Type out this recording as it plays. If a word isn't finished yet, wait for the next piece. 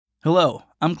Hello,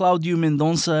 I'm Claudio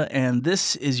Mendonça, and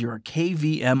this is your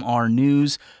KVMR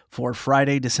news for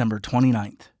Friday, December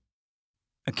 29th.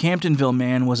 A Camptonville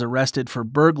man was arrested for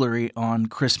burglary on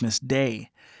Christmas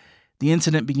Day. The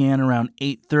incident began around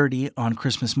 8:30 on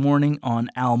Christmas morning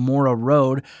on Almora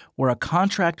Road, where a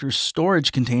contractor's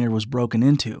storage container was broken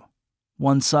into.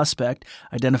 One suspect,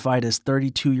 identified as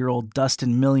 32-year-old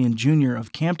Dustin Million Jr.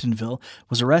 of Camptonville,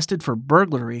 was arrested for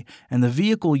burglary, and the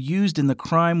vehicle used in the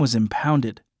crime was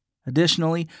impounded.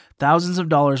 Additionally, thousands of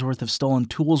dollars worth of stolen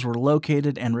tools were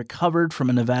located and recovered from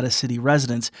a Nevada City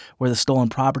residence where the stolen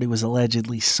property was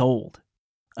allegedly sold.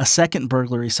 A second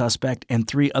burglary suspect and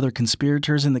 3 other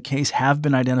conspirators in the case have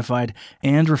been identified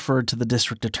and referred to the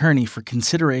district attorney for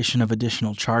consideration of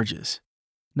additional charges.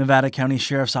 Nevada County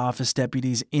Sheriff's Office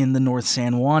deputies in the North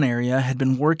San Juan area had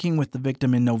been working with the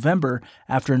victim in November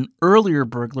after an earlier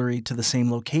burglary to the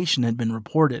same location had been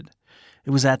reported. It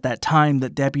was at that time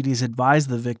that deputies advised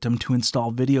the victim to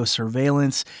install video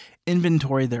surveillance,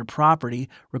 inventory their property,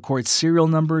 record serial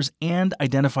numbers, and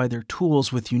identify their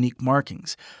tools with unique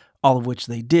markings, all of which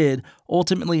they did,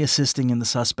 ultimately assisting in the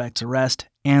suspect's arrest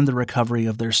and the recovery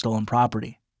of their stolen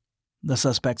property. The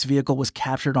suspect's vehicle was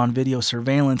captured on video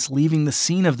surveillance, leaving the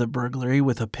scene of the burglary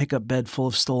with a pickup bed full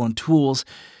of stolen tools.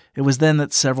 It was then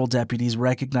that several deputies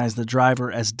recognized the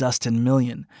driver as Dustin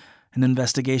Million. An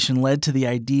investigation led to the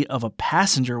ID of a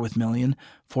passenger with Million,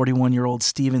 41-year-old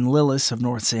Stephen Lillis of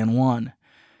North San Juan.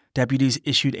 Deputies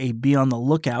issued a be on the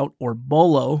lookout, or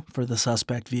BOLO, for the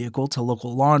suspect vehicle to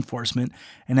local law enforcement,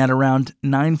 and at around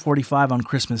 9:45 on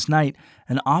Christmas night,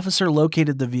 an officer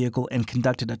located the vehicle and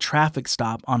conducted a traffic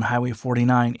stop on Highway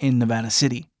 49 in Nevada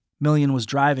City. Million was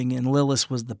driving and Lillis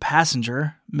was the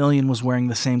passenger. Million was wearing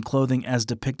the same clothing as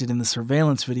depicted in the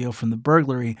surveillance video from the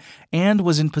burglary and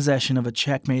was in possession of a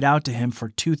check made out to him for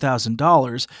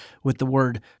 $2,000 with the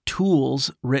word tools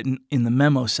written in the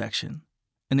memo section.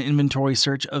 An inventory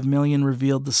search of Million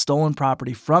revealed the stolen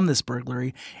property from this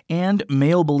burglary and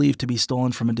mail believed to be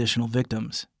stolen from additional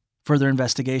victims. Further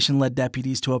investigation led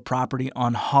deputies to a property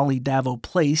on Holly Davo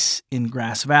Place in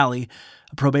Grass Valley.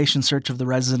 A probation search of the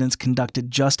residence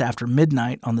conducted just after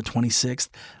midnight on the 26th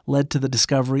led to the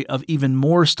discovery of even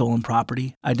more stolen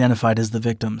property identified as the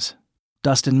victims.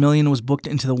 Dustin Million was booked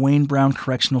into the Wayne Brown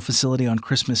Correctional Facility on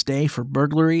Christmas Day for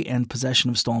burglary and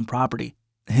possession of stolen property.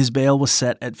 His bail was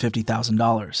set at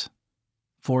 $50,000.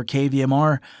 For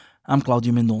KVMR, I'm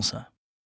Claudio Mendonça.